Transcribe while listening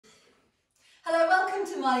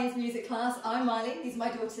Welcome to Marlene's music class. I'm Marlene. These are my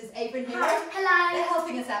daughters, Ava and Hero. Hello. They're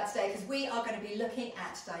helping us out today because we are going to be looking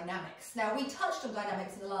at dynamics. Now, we touched on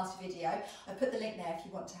dynamics in the last video. I put the link there if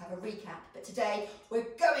you want to have a recap. But today, we're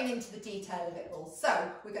going into the detail of it all.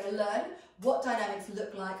 So, we're going to learn what dynamics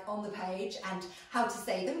look like on the page and how to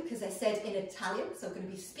say them because they're said in Italian. So, we're going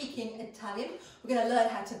to be speaking Italian. We're going to learn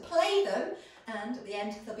how to play them. And at the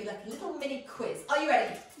end, there'll be like a little mini quiz. Are you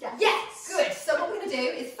ready? Yes. Yes! Good. So what we're going to do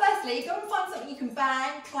is firstly, go and find something you can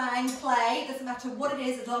bang, clang, play. Doesn't matter what it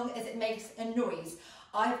is as long as it makes a noise.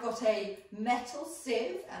 I've got a metal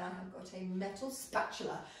sieve and I have got a metal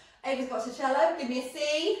spatula. Ava's got a cello. Give me a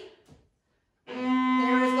C.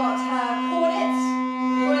 Vera's got her cornet.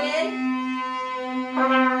 Join in.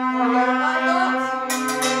 What have I got?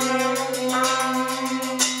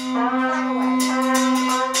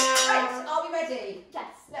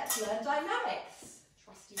 Let's learn dynamics.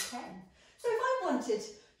 Trusty pen. So if I wanted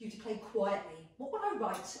you to play quietly, what would I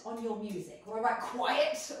write on your music? Would I write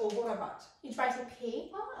quiet or what would I write? You'd write a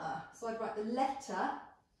P. So I'd write the letter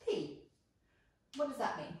P. What does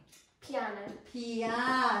that mean? Piano.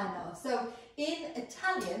 Piano. So in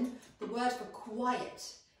Italian, the word for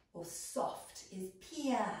quiet or soft is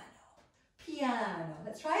piano. Piano.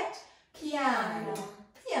 Let's try it. Piano.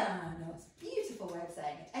 Piano. It's a beautiful way of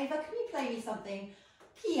saying it. Ava, can you play me something?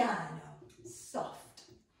 Piano, soft.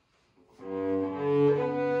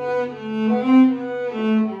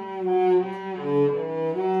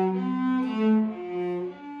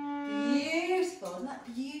 Beautiful, isn't that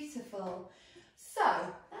beautiful? So,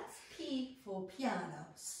 that's P for piano,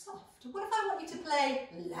 soft. What if I want you to play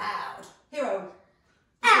loud? Hero.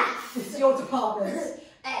 F. It's your department.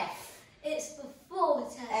 F. It's the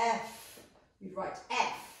forte. F. You'd write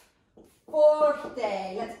F.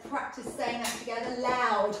 Forte. Let's practice saying that together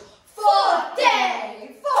loud.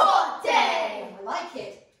 Forte! Forte! I like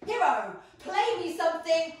it. Hero, play me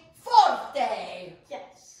something forte.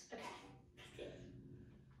 Yes. Okay.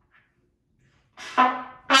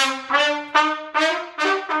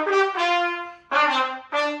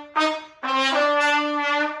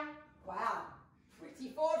 Wow, pretty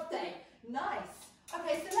forte. Nice.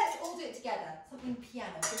 Okay, so let's all do it together. Something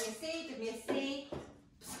piano. Give me a C, give me a C.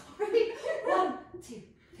 Sorry. 1, 2,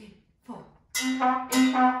 3, 4. Perfect.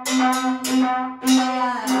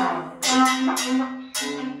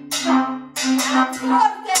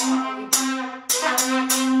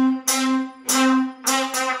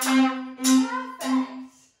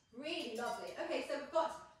 Really lovely. Okay, so we've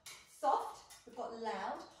got soft, we've got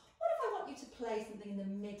loud. What if I want you to play something in the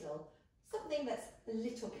middle? Something that's a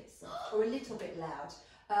little bit soft or a little bit loud.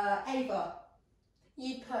 Ava.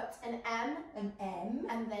 You put an M. An M.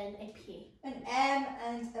 And then a P. An M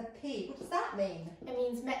and a P. What does that mean? It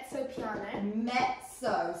means mezzo piano.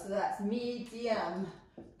 Mezzo. So that's medium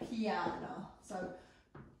piano. So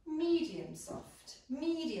medium soft.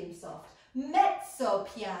 Medium soft. Mezzo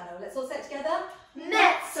piano. Let's all say it together.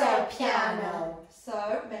 Mezzo piano.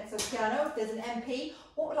 So mezzo piano. If there's an MP,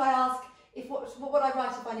 what would I ask? What would I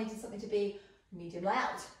write if I needed something to be medium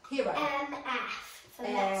loud? Hero. MF for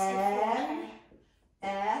M. mezzo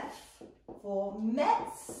F for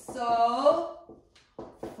mezzo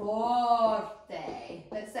forte.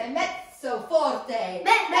 Let's say mezzo forte.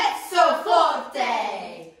 Mezzo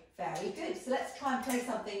forte. Very good. So let's try and play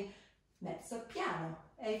something mezzo piano.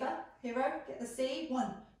 Ava, Hero, get the C.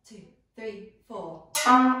 1, 2, 3, 4.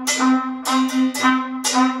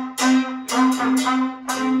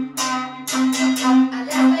 And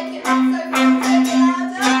let's make it mezzo forte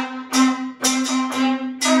louder.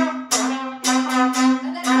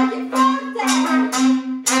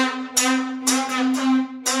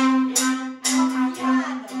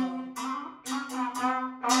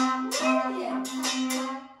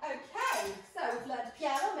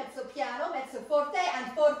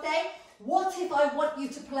 What if I want you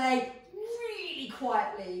to play really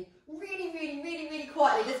quietly? Really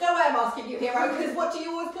quietly. There's no way I'm asking you, Hero, because what do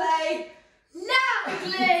you always play?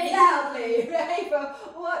 Loudly! Loudly. Ava,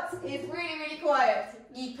 what is really quiet?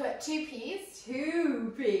 You put 2 P's.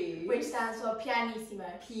 2 P's. Which stands for pianissimo.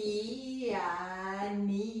 Pianissimo.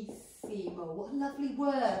 What a lovely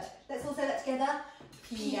word. Let's all say that together.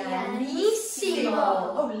 Pianissimo.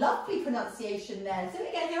 Oh, lovely pronunciation there. Say it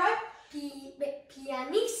again, Hero.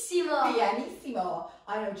 Pianissimo. Pianissimo. I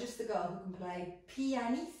know just the girl who can play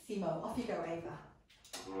pianissimo. Off you go, Ava.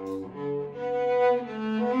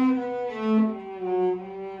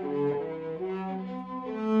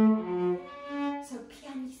 So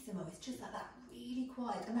pianissimo is just like that, really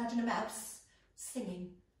quiet. Imagine a mouse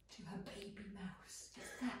singing to her baby mouse.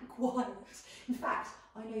 Just that quiet. In fact,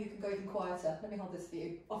 I know you can go even quieter. Let me hold this for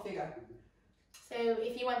you. Off you go. So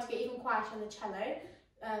if you want to get even quieter on the cello,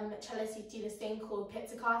 cellists do this thing called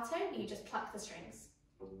pizzicato. You just pluck the strings.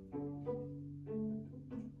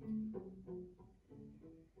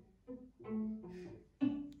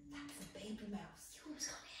 That's a baby mouse. You always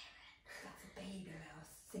can't hear it. That's a baby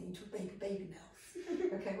mouse singing to a baby mouse.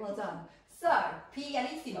 Okay, well done. So,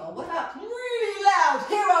 pianissimo. What about really loud?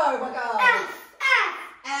 Hero, my girl.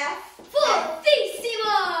 F.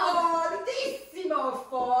 Fortissimo! Fortissimo.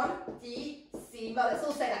 Fortissimo. Let's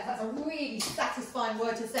all say that. That's a really satisfying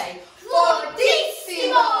word to say.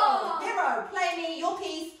 Fortissimo. Hero, play me your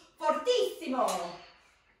piece. Fortissimo.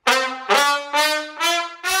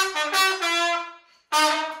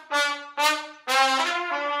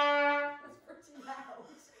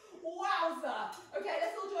 Wowza! Okay,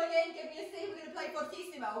 let's all join in. Give me a C. We're going to play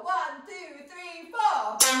fortissimo. 1, 2, 3,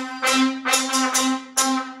 4.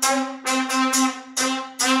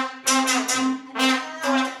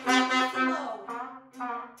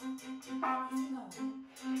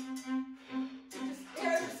 Just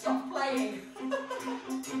hear him stop playing.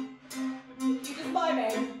 You just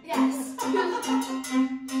miming? Yes.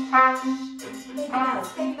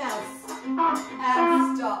 Baby mouse.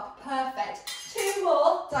 And stop. Perfect. 2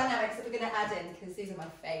 more dynamics that we're going to add in because these are my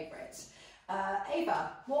favourite.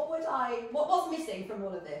 Ava, what was missing from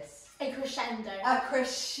all of this? A crescendo. A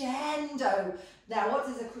crescendo. Now, what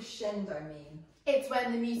does a crescendo mean? It's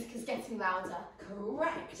when the music is getting louder.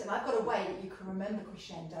 Correct. And I've got a way that you can remember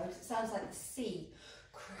crescendo because it sounds like the C.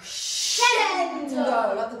 Crescendo.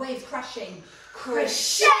 Like the waves crashing.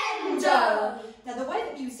 Crescendo. Now, the way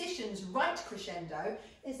that musicians write crescendo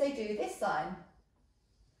is they do this sign.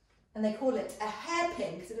 And they call it a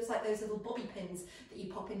hairpin because it looks like those little bobby pins that you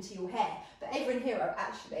pop into your hair. But Ava and Hero,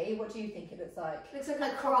 actually, what do you think it looks like? Looks like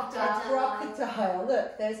a crocodile. A crocodile.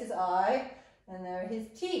 Look, there's his eye and there are his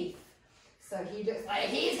teeth. So he looks like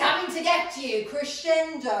he's coming to get you.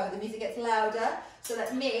 Crescendo. The music gets louder. So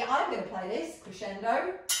that's me. I'm going to play this.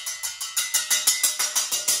 Crescendo.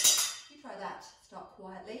 You try that. Start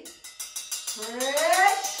quietly. Crescendo.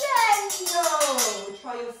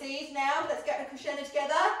 Try your C's now. Let's get a crescendo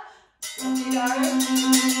together. Off you go.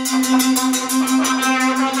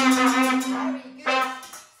 Very good.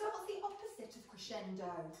 So what's the opposite of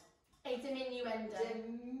crescendo? A diminuendo.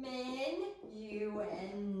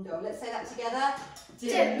 Diminuendo. Let's say that together.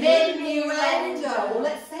 Diminuendo. Well,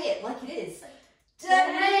 let's say it like it is.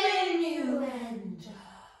 Diminuendo.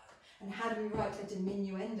 And how do we write a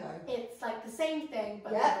diminuendo? It's like the same thing,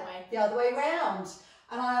 but Yeah, the other way. the other way round.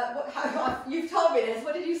 And you've told me this.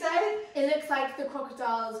 What did you say? It looks like the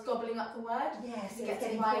crocodile's gobbling up the word. Yes, It it's gets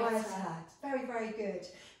getting quieter. quieter. It's very, very good.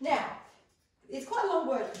 Now, it's quite a long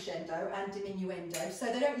word, crescendo and diminuendo,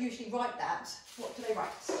 so they don't usually write that. What do they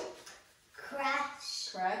write?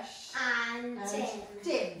 Crash Crash and dim.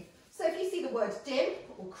 dim. So if you see the word dim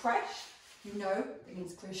or crash, you know it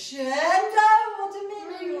means crescendo or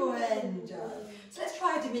diminuendo. So let's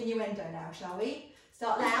try a diminuendo now, shall we?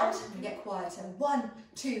 Start loud and get quieter. 1,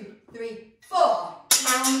 2, 3, 4.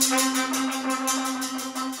 Very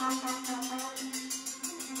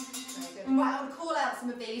good. Right, I'm going to call out some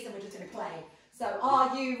of these and we're just going to play. So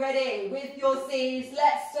are you ready with your C's?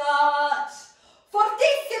 Let's start.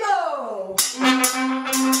 Fortissimo!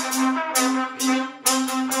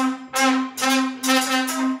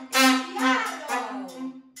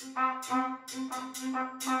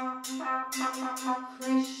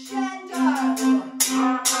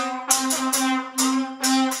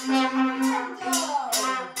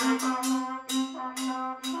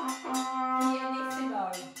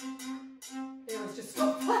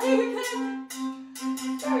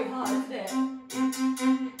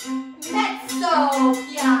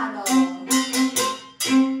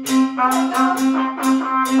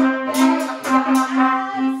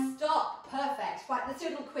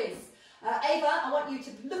 Ava, I want you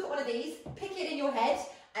to look at one of these, pick it in your head,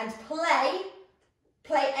 and play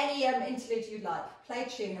any interlude you'd like. Play a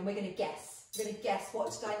tune, and we're going to guess. We're going to guess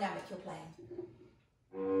what dynamic you're playing.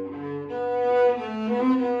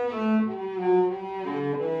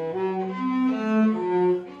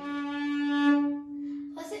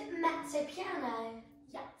 Was it mezzo piano?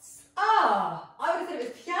 Yes. Ah, I would have said it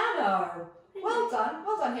was piano. Well done,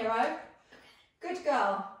 Hero. Good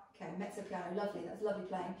girl. Okay, mezzo piano, lovely. That's lovely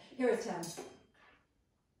playing. Hero's turn.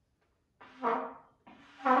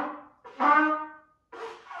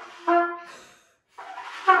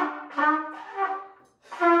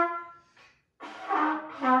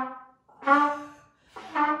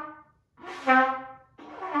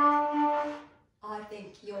 I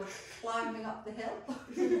think you're climbing up the hill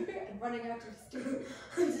and running out of steam.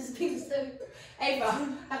 I'm just being so... Ava,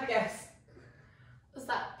 have a guess. Was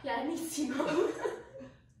that pianissimo?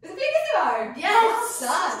 go. Yes.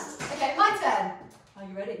 Well done. Okay, my turn. Are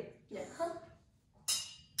you ready? Yeah.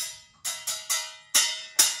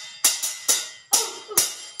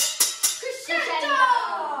 Crescendo.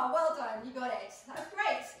 Oh, well done. You got it. That's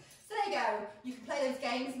great. So there you go. You can play those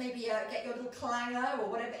games, maybe get your little clanger or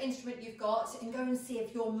whatever instrument you've got and go and see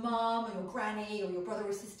if your mum or your granny or your brother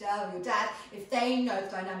or sister or your dad, if they know the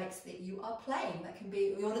dynamics that you are playing. That can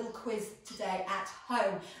be your little quiz today at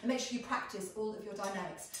home. And make sure you practice all of your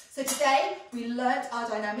dynamics. So today we learnt our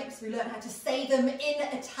dynamics, we learnt how to say them in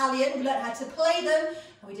Italian, we learnt how to play them,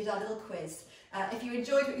 and we did our little quiz. If you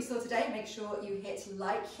enjoyed what you saw today, make sure you hit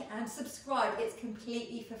like and subscribe. It's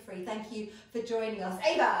completely for free. Thank you for joining us.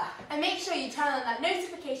 Ava! And make sure you turn on that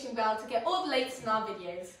notification bell to get all the latest in our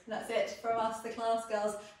videos. That's it from us, the class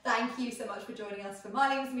girls. Thank you so much for joining us for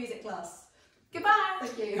Marlene's music class. Goodbye.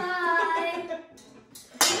 Thank you. Bye.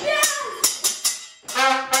 Yes!